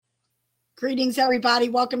Greetings, everybody.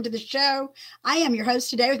 Welcome to the show. I am your host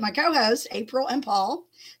today with my co-hosts, April and Paul.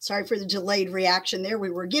 Sorry for the delayed reaction there. We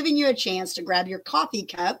were giving you a chance to grab your coffee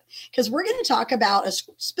cup because we're going to talk about a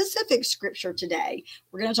specific scripture today.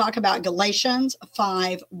 We're going to talk about Galatians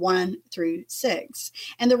 5:1-6.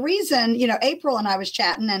 And the reason, April and I was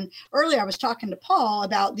chatting, and earlier I was talking to Paul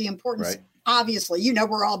about the importance. Right. Obviously,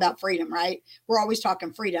 we're all about freedom, right? We're always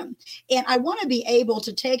talking freedom. And I want to be able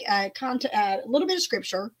to take a little bit of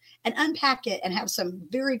scripture and unpack it and have some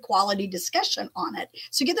very quality discussion on it.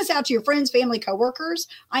 So get this out to your friends, family, coworkers.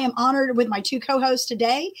 I am honored with my two co-hosts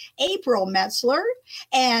today, April Metzler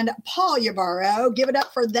and Paul Ybarro. Give it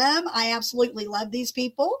up for them. I absolutely love these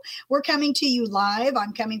people. We're coming to you live.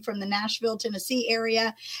 I'm coming from the Nashville, Tennessee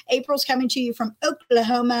area. April's coming to you from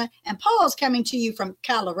Oklahoma, and Paul's coming to you from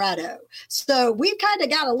Colorado. So we've kind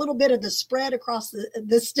of got a little bit of the spread across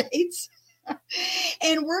the states.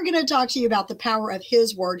 And we're going to talk to you about the power of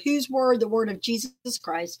his word, whose word, the word of Jesus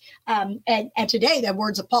Christ. And today, the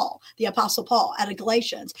words of Paul, the Apostle Paul out of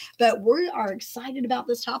Galatians. But we are excited about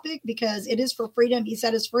this topic because it is for freedom. He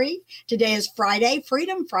set us free. Today is Friday,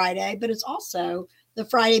 Freedom Friday, but it's also the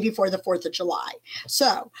Friday before the 4th of July.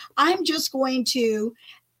 So I'm just going to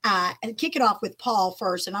kick it off with Paul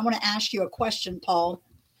first. And I want to ask you a question, Paul.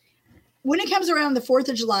 When it comes around the 4th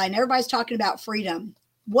of July and everybody's talking about freedom,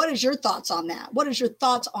 what is your thoughts on that? What is your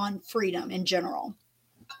thoughts on freedom in general?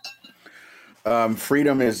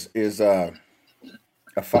 Freedom is a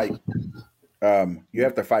fight. You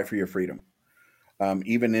have to fight for your freedom,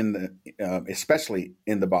 even especially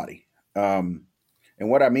in the body. And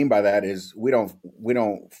what I mean by that is we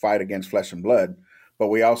don't fight against flesh and blood, but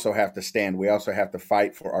we also have to stand. We also have to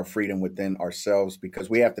fight for our freedom within ourselves because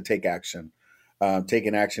we have to take action.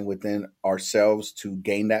 Taking action within ourselves to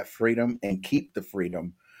gain that freedom and keep the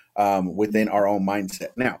freedom within our own mindset.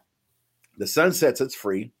 Now, the sun sets us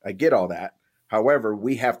free. I get all that. However,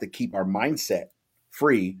 we have to keep our mindset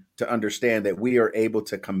free to understand that we are able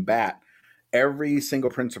to combat every single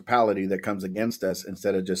principality that comes against us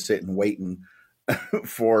instead of just sitting waiting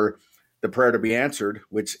for the prayer to be answered,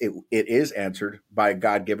 which it is answered by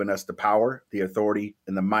God giving us the power, the authority,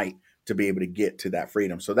 and the might to be able to get to that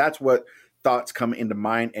freedom. So that's what thoughts come into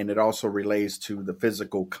mind, and it also relates to the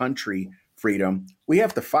physical country freedom. We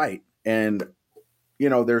have to fight, and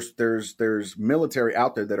there's military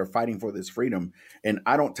out there that are fighting for this freedom, and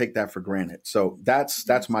I don't take that for granted. So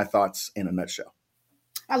that's my thoughts in a nutshell.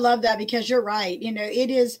 I love that because you're right. It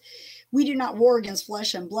is. We do not war against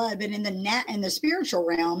flesh and blood, but in the spiritual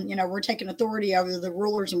realm, we're taking authority over the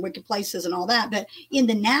rulers and wicked places and all that. But in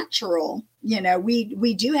the natural,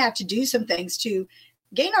 we do have to do some things to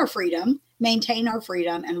gain our freedom, maintain our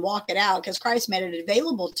freedom, and walk it out because Christ made it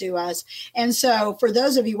available to us. And so for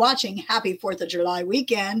those of you watching, happy 4th of July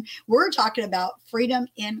weekend, we're talking about freedom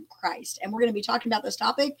in Christ. And we're going to be talking about this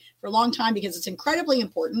topic for a long time because it's incredibly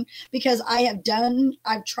important because I've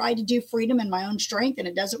tried to do freedom in my own strength and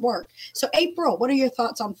it doesn't work. So April, what are your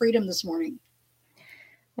thoughts on freedom this morning?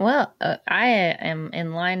 Well, I am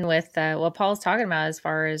in line with what Paul's talking about as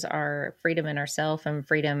far as our freedom in ourself and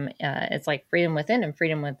freedom. It's like freedom within and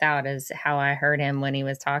freedom without is how I heard him when he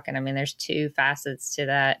was talking. I mean, there's two facets to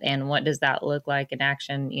that. And what does that look like in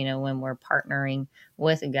action, when we're partnering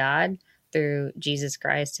with God through Jesus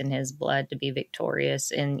Christ and his blood to be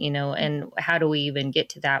victorious. And, and how do we even get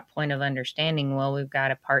to that point of understanding? Well, we've got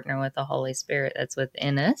to partner with the Holy Spirit that's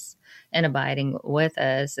within us and abiding with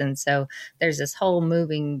us. And so there's this whole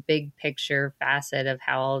moving big picture facet of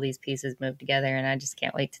how all these pieces move together. And I just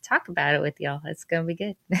can't wait to talk about it with y'all. It's going to be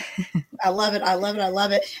good. I love it. I love it. I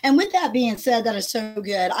love it. And with that being said, that is so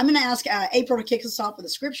good. I'm going to ask April to kick us off with a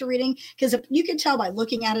scripture reading because you can tell by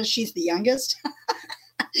looking at us, she's the youngest.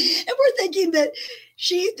 And we're thinking that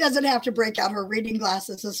she doesn't have to break out her reading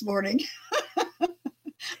glasses this morning.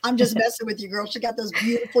 I'm just messing with you, girl. She got those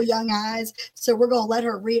beautiful young eyes. So we're going to let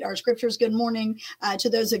her read our scriptures. Good morning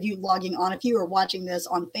to those of you logging on. If you are watching this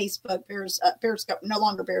on Facebook, Periscope, no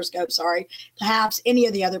longer Periscope, sorry, perhaps any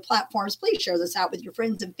of the other platforms, please share this out with your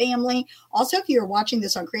friends and family. Also, if you're watching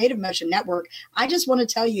this on Creative Motion Network, I just want to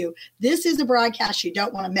tell you, this is a broadcast you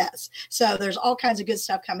don't want to miss. So there's all kinds of good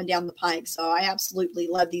stuff coming down the pike. So I absolutely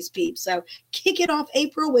love these peeps. So kick it off,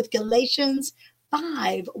 April, with Galatians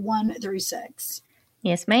 5:1-6.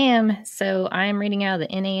 Yes, ma'am. So I'm reading out of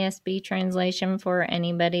the NASB translation for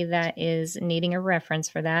anybody that is needing a reference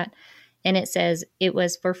for that. And it says, it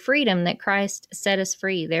was for freedom that Christ set us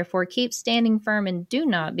free. Therefore, keep standing firm and do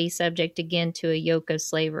not be subject again to a yoke of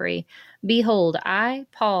slavery. Behold, I,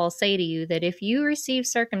 Paul, say to you that if you receive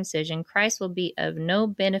circumcision, Christ will be of no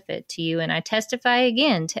benefit to you. And I testify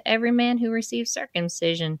again to every man who receives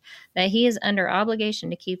circumcision that he is under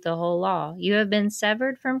obligation to keep the whole law. You have been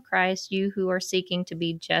severed from Christ, you who are seeking to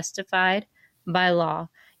be justified by law.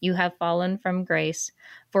 You have fallen from grace.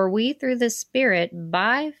 For we through the Spirit,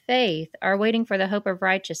 by faith, are waiting for the hope of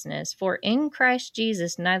righteousness. For in Christ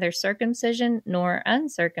Jesus, neither circumcision nor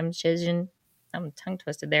uncircumcision, I'm tongue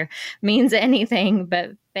twisted there, means anything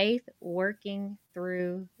but faith working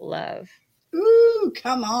through love. Ooh,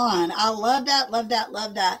 come on. I love that, love that,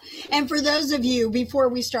 love that. And for those of you, before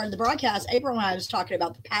we started the broadcast, April and I was talking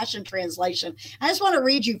about the Passion Translation. I just want to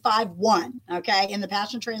read you 5:1, okay, in the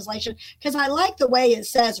Passion Translation, because I like the way it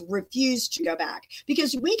says refuse to go back,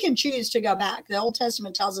 because we can choose to go back. The Old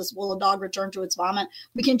Testament tells us, will a dog return to its vomit?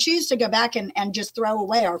 We can choose to go back and just throw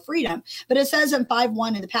away our freedom. But it says in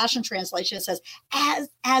 5:1 in the Passion Translation, it says,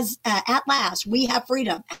 at last, we have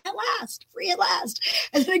freedom. At last, free at last.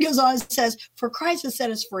 And then it goes on, it says, for Christ has set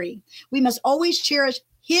us free. We must always cherish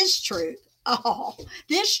his truth,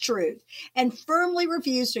 this truth, and firmly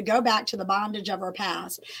refuse to go back to the bondage of our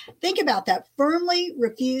past. Think about that. Firmly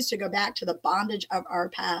refuse to go back to the bondage of our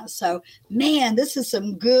past. So, man, this is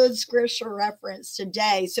some good scripture reference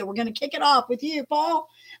today. So we're going to kick it off with you, Paul.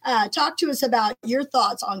 Talk to us about your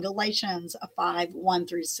thoughts on Galatians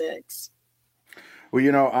 5:1-6. Well,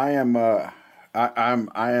 you know, I am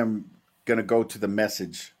going to go to the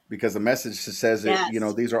Message, because the Message says Yes. it, you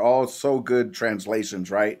know, these are all so good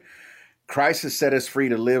translations, right? Christ has set us free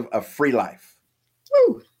to live a free life.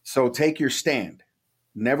 Woo. So take your stand.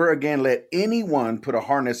 Never again let anyone put a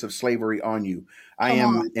harness of slavery on you. I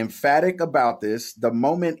am emphatic about this. The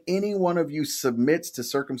moment any one of you submits to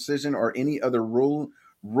circumcision or any other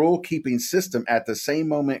rule-keeping system, at the same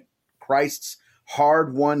moment, Christ's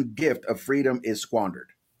hard-won gift of freedom is squandered.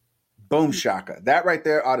 Boom shaka. That right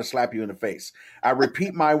there ought to slap you in the face. I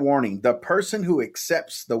repeat my warning. The person who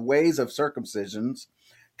accepts the ways of circumcisions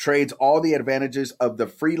trades all the advantages of the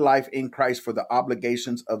free life in Christ for the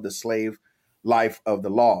obligations of the slave life of the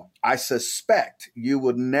law. I suspect you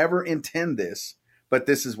would never intend this, but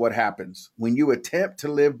this is what happens. When you attempt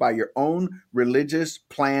to live by your own religious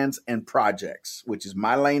plans and projects, which is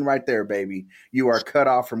my lane right there, baby, you are cut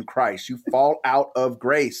off from Christ. You fall out of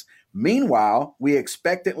grace. Meanwhile, we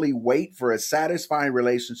expectantly wait for a satisfying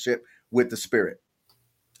relationship with the Spirit.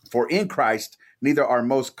 For in Christ, neither our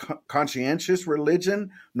most conscientious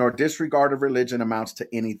religion nor disregard of religion amounts to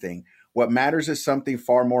anything. What matters is something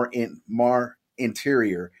far more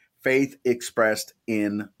interior, faith expressed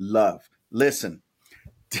in love. Listen,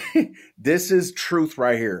 this is truth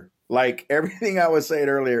right here. Like everything I was saying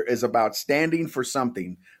earlier is about standing for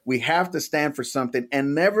something. We have to stand for something,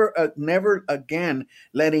 and never again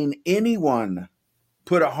letting anyone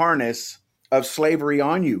put a harness of slavery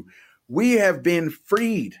on you. We have been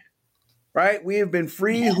freed, right? We have been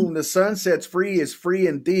free. Yeah. Whom the Son sets free is free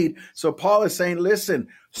indeed. So Paul is saying, listen,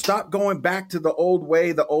 stop going back to the old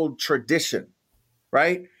way, the old tradition,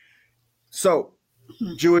 right? So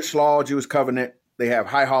Jewish law, Jewish covenant, they have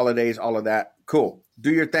high holidays, all of that. Cool.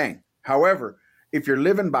 Do your thing. However, if you're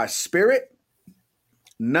living by Spirit,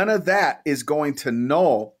 none of that is going to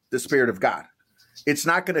null the Spirit of God. It's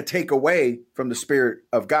not going to take away from the Spirit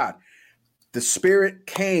of God. The Spirit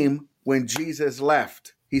came when Jesus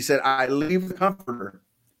left. He said, I leave the Comforter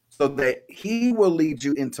so that he will lead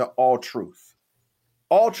you into all truth.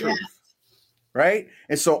 All truth, right?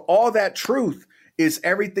 And so all that truth is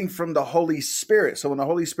everything from the Holy Spirit. So when the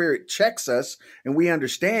Holy Spirit checks us and we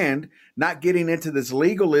understand, not getting into this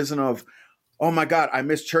legalism of, oh my God, I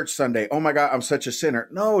missed church Sunday. Oh my God, I'm such a sinner.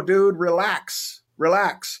 No, dude, relax.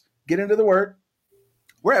 Get into the Word.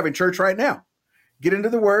 We're having church right now. Get into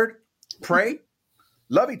the Word, pray,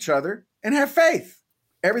 love each other, and have faith.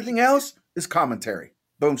 Everything else is commentary.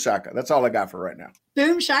 Boom shaka. That's all I got for right now.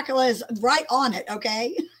 Boom shaka is right on it,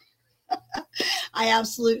 okay? I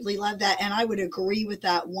absolutely love that. And I would agree with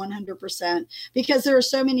that 100%, because there are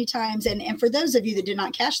so many times. And for those of you that did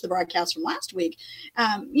not catch the broadcast from last week,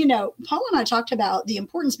 Paul and I talked about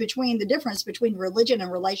the difference between religion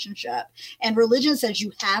and relationship. And religion says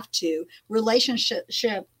you have to.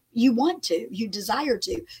 Relationship you want to, you desire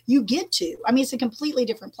to, you get to. I mean, it's a completely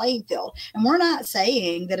different playing field. And we're not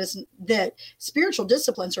saying that spiritual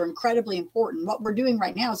disciplines are incredibly important. What we're doing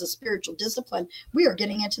right now is a spiritual discipline. We are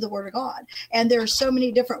getting into the Word of God. And there are so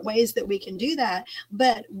many different ways that we can do that.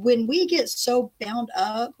 But when we get so bound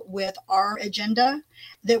up with our agenda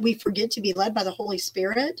that we forget to be led by the Holy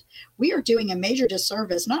Spirit, we are doing a major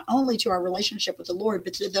disservice, not only to our relationship with the Lord,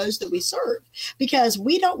 but to those that we serve. Because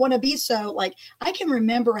we don't want to be so, like, I can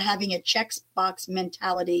remember having a checkbox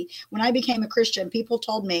mentality. When I became a Christian, people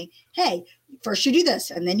told me, hey, first you do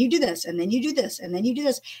this, and then you do this, and then you do this, and then you do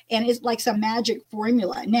this. And it's like some magic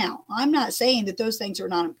formula. Now, I'm not saying that those things are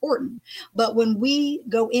not important, but when we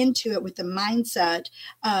go into it with the mindset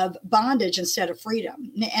of bondage instead of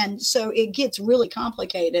freedom, and so it gets really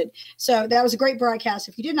complicated. So that was a great broadcast.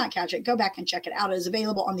 If you did not catch it, go back and check it out. It is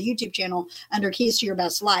available on the YouTube channel under Keys to Your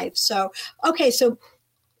Best Life. So, okay, so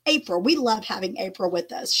April, we love having April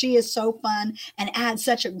with us. She is so fun and adds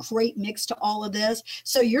such a great mix to all of this.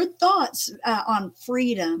 So your thoughts on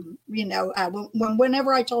freedom,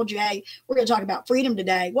 whenever I told you, hey, we're going to talk about freedom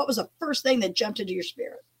today, what was the first thing that jumped into your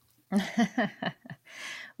spirit?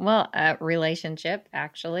 Well, relationship,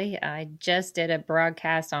 actually. I just did a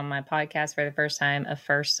broadcast on my podcast for the first time, a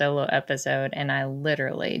first solo episode, and I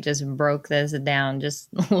literally just broke this down just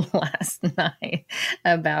last night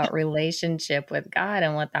about relationship with God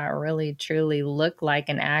and what that really truly looked like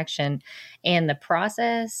in action and the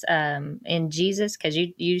process in Jesus, because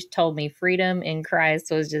you told me freedom in Christ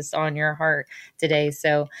was just on your heart today.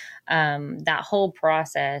 So that whole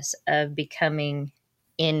process of becoming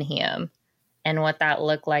in Him and what that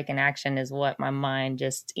looked like in action is what my mind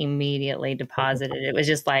just immediately deposited. It was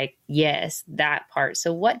just like, yes, that part.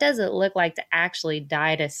 So what does it look like to actually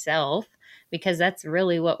die to self? Because that's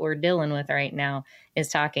really what we're dealing with right now, is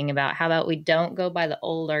talking about how about we don't go by the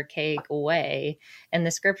old archaic way. And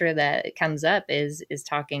the scripture that comes up is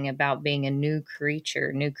talking about being a new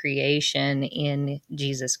creature, new creation in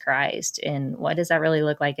Jesus Christ. And what does that really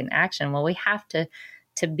look like in action? Well, we have to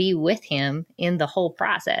be with Him in the whole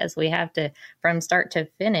process. We have to, from start to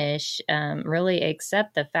finish, really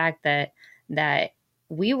accept the fact that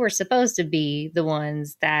we were supposed to be the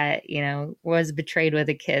ones that, was betrayed with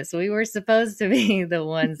a kiss. We were supposed to be the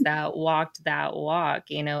ones that walked that walk,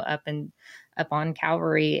 up on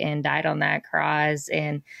Calvary and died on that cross.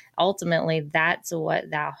 And ultimately, that's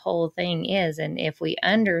what that whole thing is. And if we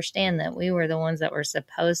understand that we were the ones that were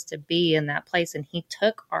supposed to be in that place and He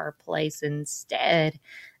took our place instead,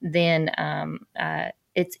 then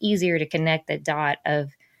it's easier to connect the dot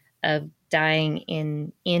of dying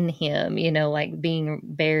in Him, like being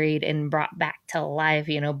buried and brought back to life,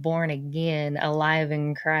 born again, alive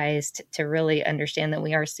in Christ, to really understand that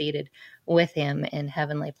we are seated with Him in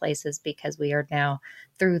heavenly places, because we are now,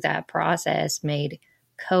 through that process, made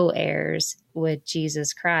co-heirs with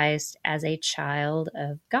Jesus Christ as a child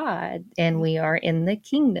of God, and we are in the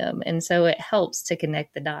kingdom. And so it helps to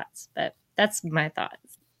connect the dots. But that's my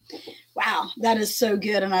thoughts. Wow, that is so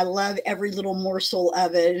good. And I love every little morsel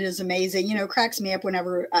of it. It is amazing. It cracks me up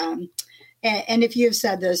whenever, and if you have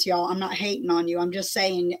said this, y'all, I'm not hating on you. I'm just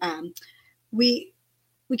saying,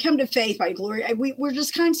 we come to faith by glory. We're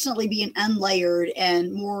just constantly being unlayered,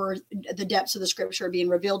 and more the depths of the scripture are being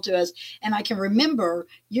revealed to us. And I can remember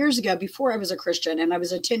years ago, before I was a Christian and I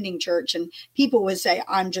was attending church, and people would say,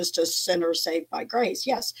 I'm just a sinner saved by grace.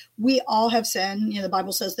 Yes, we all have sinned. The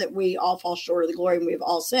Bible says that we all fall short of the glory and we've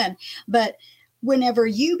all sinned. But whenever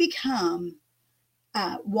you become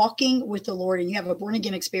walking with the Lord and you have a born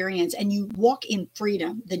again experience and you walk in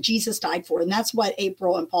freedom that Jesus died for. And that's what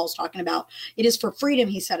April and Paul's talking about. It is for freedom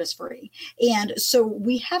He set us free. And so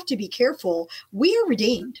we have to be careful. We are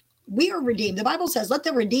redeemed. We are redeemed. The Bible says, let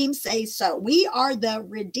the redeemed say so. We are the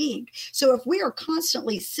redeemed. So if we are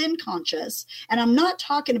constantly sin conscious, and I'm not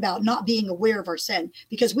talking about not being aware of our sin,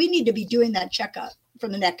 because we need to be doing that checkup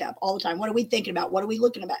from the neck up all the time. What are we thinking about? What are we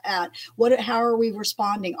looking at? How are we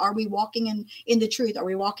responding? Are we walking in the truth? Are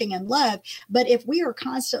we walking in love? But if we are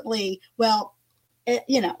constantly, I'm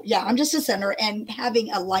just a sinner, and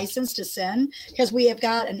having a license to sin, because we have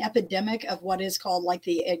got an epidemic of what is called like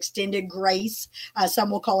the extended grace. Some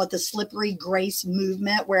will call it the slippery grace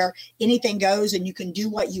movement, where anything goes and you can do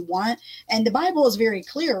what you want. And the Bible is very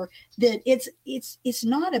clear that it's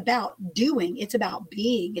not about doing, it's about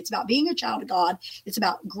being. It's about being a child of God. It's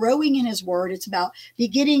about growing in His word. It's about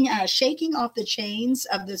shaking off the chains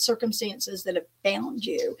of the circumstances that have bound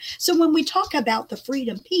you. So when we talk about the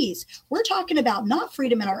freedom piece, we're talking about not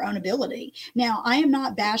freedom in our own ability. Now, I am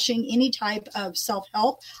not bashing any type of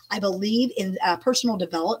self-help. I believe in personal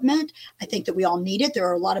development. I think that we all need it. There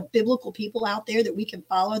are a lot of biblical people out there that we can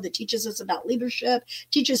follow that teaches us about leadership,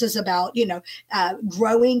 teaches us about,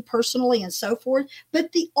 growing personally and so forth.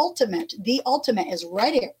 But the ultimate is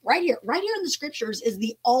right here in the scriptures is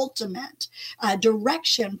the ultimate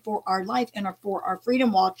direction for our life and for our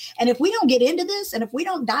freedom walk. And if we don't get into this, and if we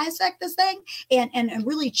don't dissect this thing and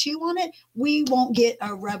really chew on it, we won't get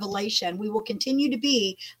a revelation. We will continue to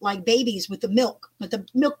be like babies with the milk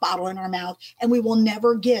bottle in our mouth, and we will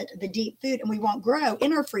never get the deep food, and we won't grow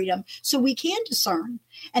in our freedom so we can discern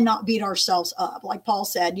and not beat ourselves up. Like Paul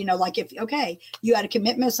said, like if, you had a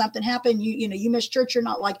commitment, something happened, you missed church, you're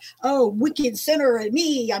not like, oh, wicked sinner,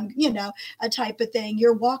 me, I'm, a type of thing.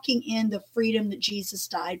 You're walking in the freedom that Jesus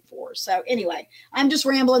died for. So anyway, I'm just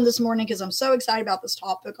rambling this morning because I'm so excited about this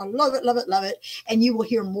topic. I love it, love it, love it. And you will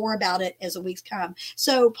hear more about it as the weeks come.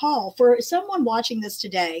 So Paul, for someone watching this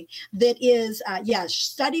today that is,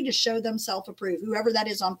 study to show themselves approved, whoever that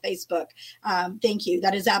is on Facebook. Thank you.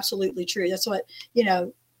 That is absolutely true. That's what,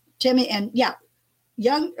 Timmy and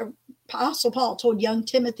young Apostle Paul told young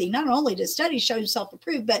Timothy, not only to study, show yourself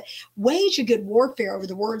approved, but wage a good warfare over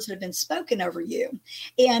the words that have been spoken over you.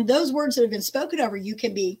 And those words that have been spoken over you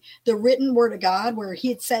can be the written word of God, where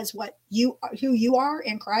he says who you are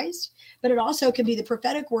in Christ, but it also can be the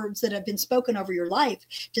prophetic words that have been spoken over your life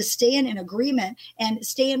to stand in agreement and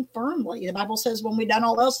stand firmly. The Bible says when we've done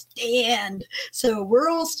all else, stand. So we're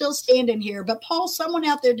all still standing here. But Paul, someone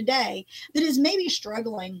out there today that is maybe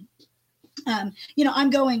struggling. I'm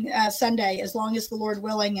going Sunday, as long as the Lord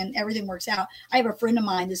willing and everything works out. I have a friend of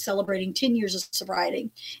mine that's celebrating 10 years of sobriety,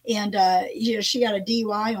 and she got a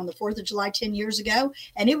DUI on the 4th of July 10 years ago,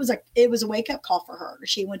 and it was a wake up call for her.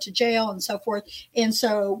 She went to jail and so forth, and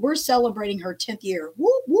so we're celebrating her 10th year.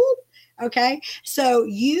 Whoop whoop. Okay, so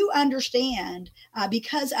you understand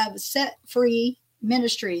because of Set Free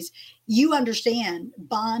Ministries, you understand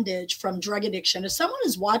bondage from drug addiction. If someone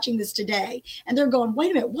is watching this today and they're going,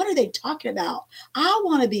 wait a minute, what are they talking about? I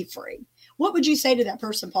want to be free. What would you say to that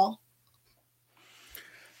person, Paul?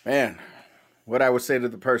 Man, what I would say to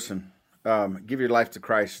the person, give your life to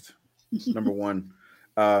Christ. Number one,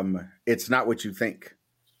 it's not what you think.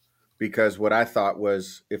 Because what I thought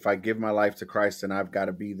was, if I give my life to Christ, then I've got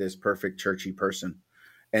to be this perfect churchy person.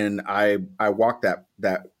 And I walked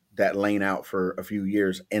that lane out for a few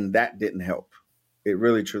years, and that didn't help. It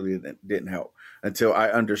really, truly didn't help until I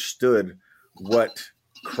understood what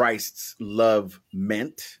Christ's love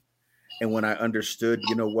meant. And when I understood,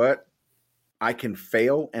 you know what, I can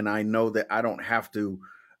fail, and I know that I don't have to,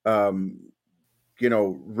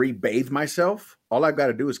 rebathe myself. All I've got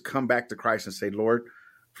to do is come back to Christ and say, Lord,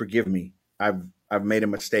 forgive me. I've made a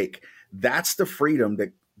mistake. That's the freedom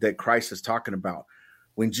that Christ is talking about.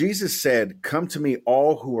 When Jesus said, come to me,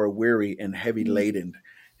 all who are weary and heavy laden,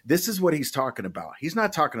 this is what he's talking about. He's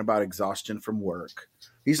not talking about exhaustion from work.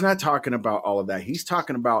 He's not talking about all of that. He's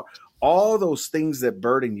talking about all those things that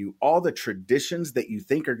burden you, all the traditions that you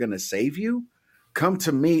think are going to save you. Come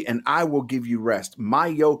to me and I will give you rest. My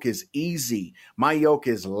yoke is easy. My yoke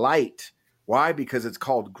is light. Why? Because it's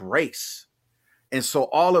called grace. And so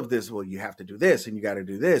all of this, well, you have to do this and you got to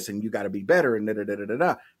do this and you got to be better and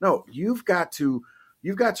da-da-da-da-da. No, you've got to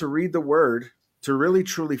read the word to really,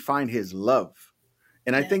 truly find his love.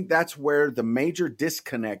 And I think that's where the major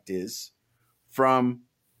disconnect is from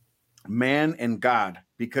man and God,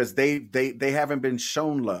 because they haven't been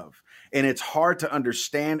shown love. And it's hard to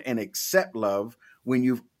understand and accept love when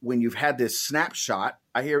you've had this snapshot.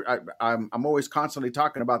 I'm always constantly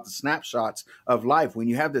talking about the snapshots of life. When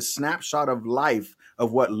you have this snapshot of life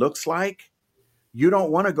of what looks like, you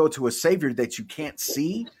don't want to go to a savior that you can't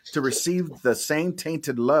see to receive the same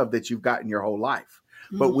tainted love that you've gotten your whole life.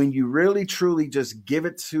 Mm-hmm. But when you really, truly just give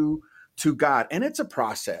it to God, and it's a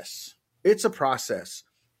process.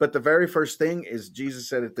 But the very first thing is, Jesus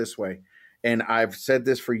said it this way. And I've said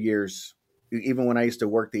this for years, even when I used to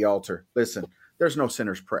work the altar. Listen, there's no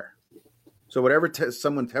sinner's prayer. So whatever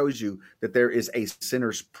someone tells you that there is a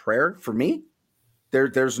sinner's prayer, for me,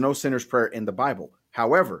 there's no sinner's prayer in the Bible.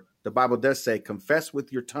 However, the Bible does say, confess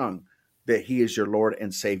with your tongue that he is your Lord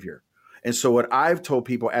and Savior. And so what I've told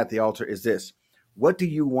people at the altar is this: what do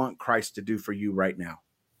you want Christ to do for you right now?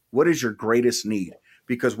 What is your greatest need?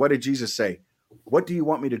 Because what did Jesus say? What do you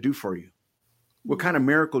want me to do for you? What kind of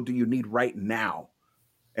miracle do you need right now?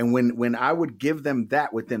 And when I would give them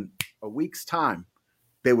that within a week's time,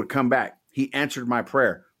 they would come back. He answered my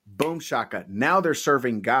prayer. Boom, shaka. Now they're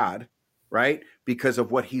serving God, right? Because of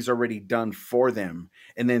what he's already done for them.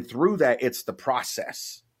 And then through that, it's the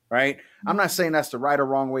process, right? I'm not saying that's the right or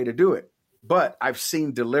wrong way to do it. But I've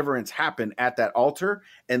seen deliverance happen at that altar,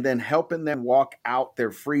 and then helping them walk out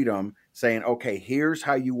their freedom, saying, okay, here's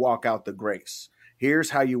how you walk out the grace. Here's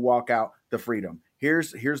how you walk out the freedom.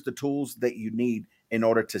 Here's the tools that you need in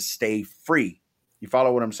order to stay free. You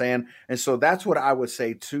follow what I'm saying? And so that's what I would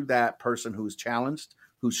say to that person who's challenged,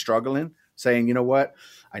 who's struggling, saying, you know what?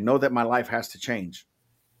 I know that my life has to change.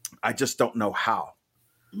 I just don't know how.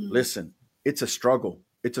 Listen, it's a struggle.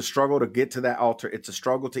 It's a struggle to get to that altar. It's a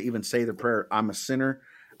struggle to even say the prayer. I'm a sinner.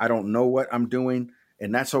 I don't know what I'm doing.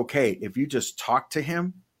 And that's okay. If you just talk to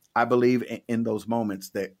him, I believe in those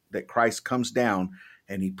moments that Christ comes down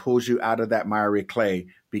and he pulls you out of that miry clay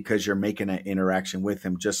because you're making an interaction with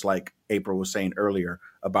him, just like April was saying earlier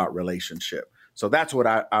about relationship. So that's what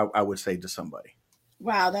I would say to somebody.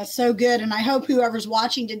 Wow, that's so good. And I hope whoever's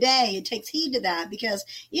watching today takes heed to that, because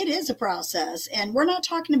it is a process. And we're not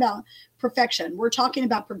talking about perfection. We're talking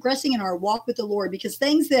about progressing in our walk with the Lord, because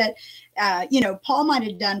things that, Paul might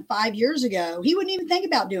have done 5 years ago, he wouldn't even think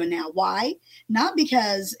about doing now. Why? Not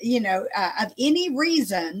because, of any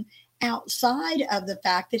reason outside of the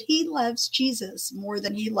fact that he loves Jesus more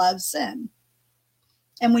than he loves sin.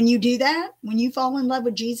 And when you do that, when you fall in love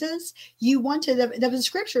with Jesus, you want to, the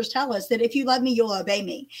scriptures tell us that if you love me, you'll obey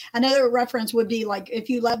me. Another reference would be like, if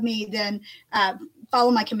you love me, then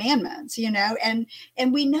follow my commandments, and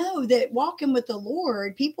we know that walking with the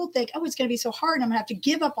Lord, people think, oh, it's going to be so hard. I'm going to have to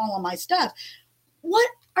give up all of my stuff. What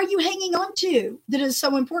are you hanging on to that is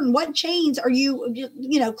so important? What chains are you,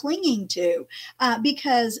 clinging to?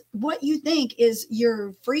 Because what you think is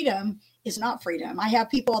your freedom is not freedom. I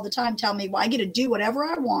have people all the time tell me, well, I get to do whatever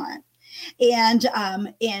I want. And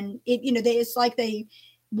it's like they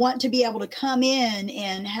want to be able to come in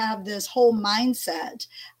and have this whole mindset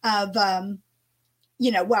of,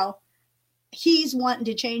 well, he's wanting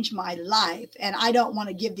to change my life and I don't want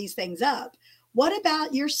to give these things up. What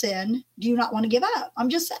about your sin do you not want to give up? I'm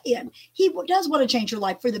just saying, he does want to change your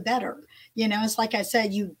life for the better. It's like I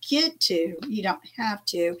said, you get to, you don't have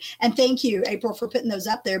to. And thank you, April, for putting those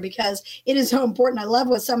up there, because it is so important. I love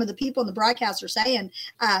what some of the people in the broadcast are saying.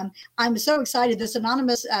 I'm so excited. This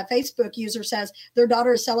anonymous Facebook user says their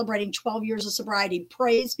daughter is celebrating 12 years of sobriety.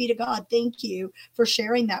 Praise be to God. Thank you for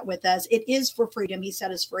sharing that with us. It is for freedom. He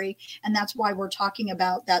set us free. And that's why we're talking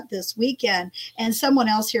about that this weekend. And someone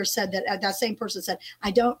else here said that that same person said,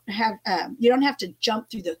 you don't have to jump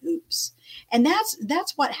through the hoops. And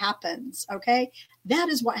that's what happens. Okay. That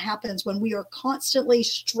is what happens when we are constantly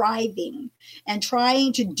striving and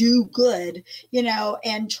trying to do good,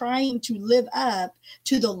 and trying to live up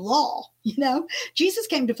to the law. Jesus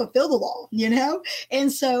came to fulfill the law,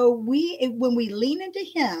 and so when we lean into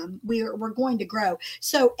him, we're going to grow.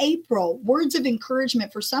 So April, words of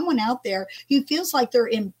encouragement for someone out there who feels like they're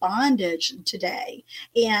in bondage today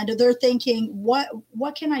and they're thinking,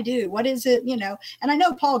 what can I do? What is it? And I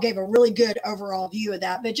know Paul gave a really good overall view of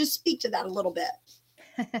that, but just speak to that a little bit.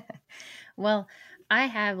 Well, I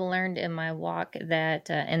have learned in my walk that,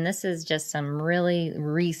 and this is just some really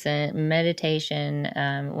recent meditation,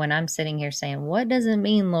 when I'm sitting here saying, what does it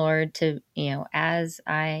mean, Lord, to, as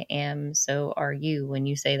I am, so are you, when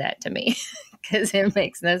you say that to me, because it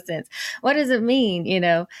makes no sense. What does it mean?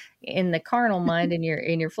 In the carnal mind, in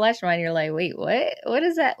your flesh mind, you're like, wait, what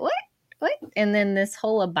is that? What? And then this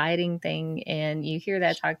whole abiding thing, and you hear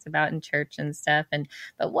that talked about in church and stuff.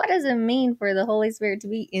 But what does it mean for the Holy Spirit to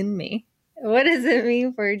be in me? What does it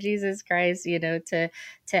mean for Jesus Christ, to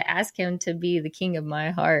ask him to be the king of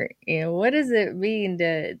my heart? What does it mean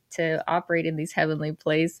to operate in these heavenly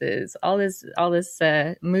places? All this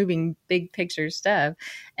moving big picture stuff.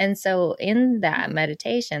 And so in that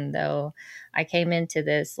meditation, though, I came into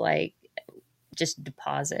this just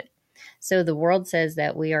deposit. So the world says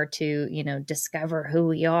that we are to, discover who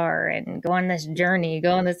we are and go on this journey,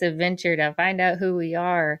 go on this adventure to find out who we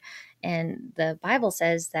are. And the Bible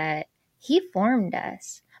says that he formed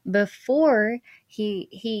us before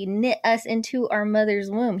he knit us into our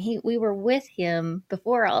mother's womb. We were with him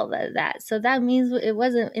before all of that. So that means it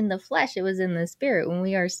wasn't in the flesh, it was in the spirit. When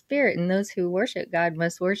we are spirit, and those who worship God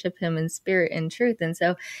must worship him in spirit and truth. And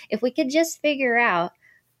so if we could just figure out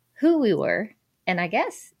who we were, and I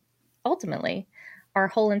guess ultimately our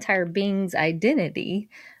whole entire being's identity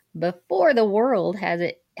before the world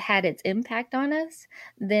had its impact on us,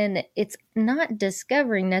 then it's not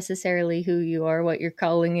discovering necessarily who you are, what your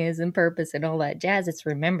calling is and purpose and all that jazz. It's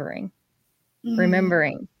remembering.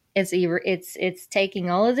 It's taking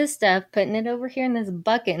all of this stuff, putting it over here in this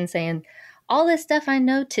bucket and saying, all this stuff I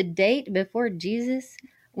know to date before Jesus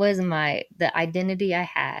was the identity I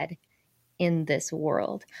had in this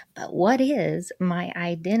world. But what is my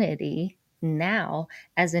identity now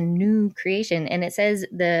as a new creation. And it says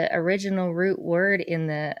the original root word in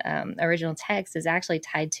the original text is actually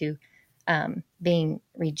tied to being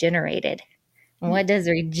regenerated. What does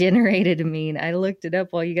regenerated mean? I looked it up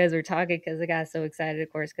while you guys were talking because I got so excited,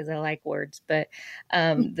 of course, because I like words. But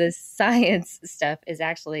the science stuff is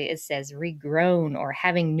actually, it says regrown or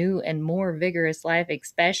having new and more vigorous life,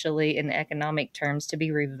 especially in economic terms, to be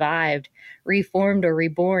revived, reformed, or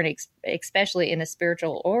reborn, especially in a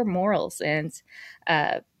spiritual or moral sense.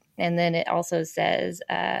 And then it also says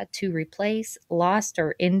to replace lost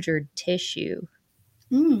or injured tissue.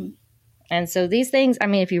 And so these things, I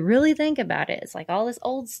mean, if you really think about it, it's like all this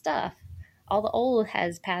old stuff, all the old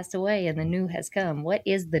has passed away and the new has come. What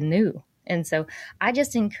is the new? And so I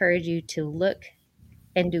just encourage you to look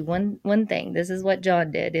and do one thing. This is what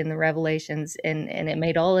John did in the Revelations, and it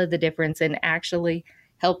made all of the difference and actually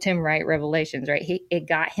helped him write Revelations, right? It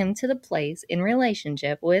got him to the place in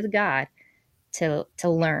relationship with God to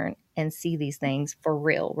learn and see these things for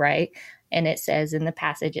real, right? And it says in the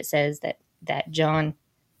passage, it says that John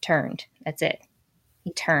turned. That's it.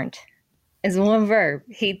 He turned. It's one verb.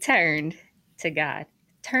 He turned to God,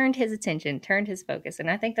 turned his attention, turned his focus. And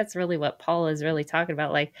I think that's really what Paul is really talking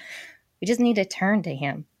about. Like, we just need to turn to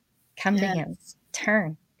him, come to him,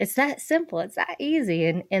 turn. It's that simple. It's that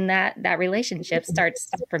easy. And that relationship starts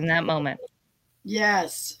from that moment.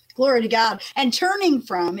 Yes. Glory to God. And turning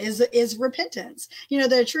from is repentance.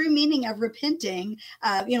 The true meaning of repenting,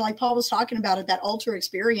 like Paul was talking about at that altar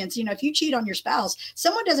experience, if you cheat on your spouse,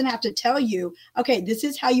 someone doesn't have to tell you, okay, this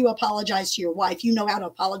is how you apologize to your wife. You know how to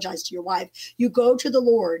apologize to your wife. You go to the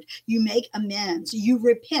Lord, you make amends, you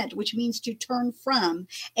repent, which means to turn from,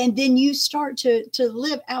 and then you start to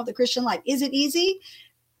live out the Christian life. Is it easy?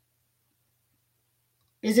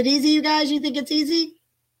 Is it easy, you guys? You think it's easy?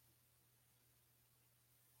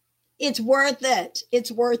 It's worth it.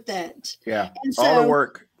 It's worth it. Yeah. And so, all the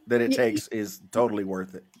work that it takes is totally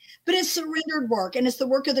worth it. But it's surrendered work, and it's the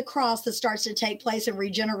work of the cross that starts to take place and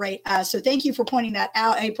regenerate us. So thank you for pointing that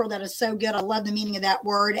out, April. That is so good. I love the meaning of that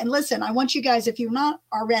word. And listen, I want you guys, if you're not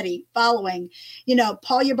already following,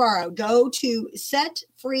 Paul Ybarra, go to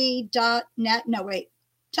setfree.net. No, wait.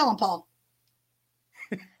 Tell him, Paul.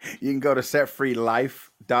 You can go to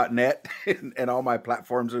setfreelife.net and all my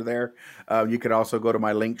platforms are there. You could also go to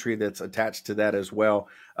my link tree that's attached to that as well.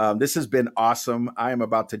 This has been awesome. I am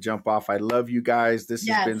about to jump off. I love you guys. This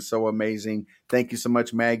has been so amazing. Thank you so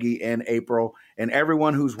much, Maggie and April, and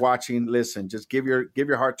everyone who's watching. Listen, just give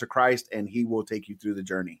your heart to Christ and he will take you through the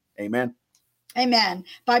journey. Amen. Amen.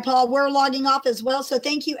 Bye, Paul. We're logging off as well. So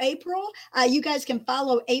thank you, April. You guys can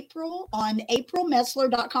follow April on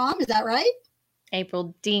aprilmetzler.com. Is that right?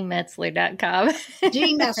 AprilDMetzler.com.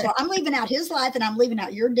 D Metzler. I'm leaving out his life and I'm leaving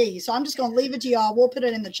out your D. So I'm just going to leave it to y'all. We'll put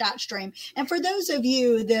it in the chat stream. And for those of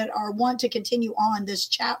you that want to continue on this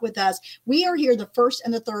chat with us, we are here the first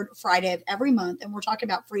and the third Friday of every month. And we're talking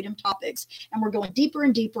about freedom topics. And we're going deeper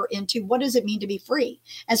and deeper into what does it mean to be free.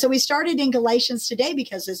 And so we started in Galatians today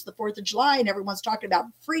because it's the 4th of July and everyone's talking about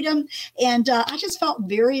freedom. And I just felt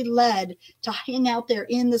very led to hang out there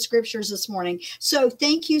in the scriptures this morning. So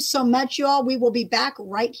thank you so much, y'all. We will be back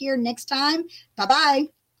right here next time.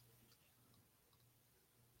 Bye-bye.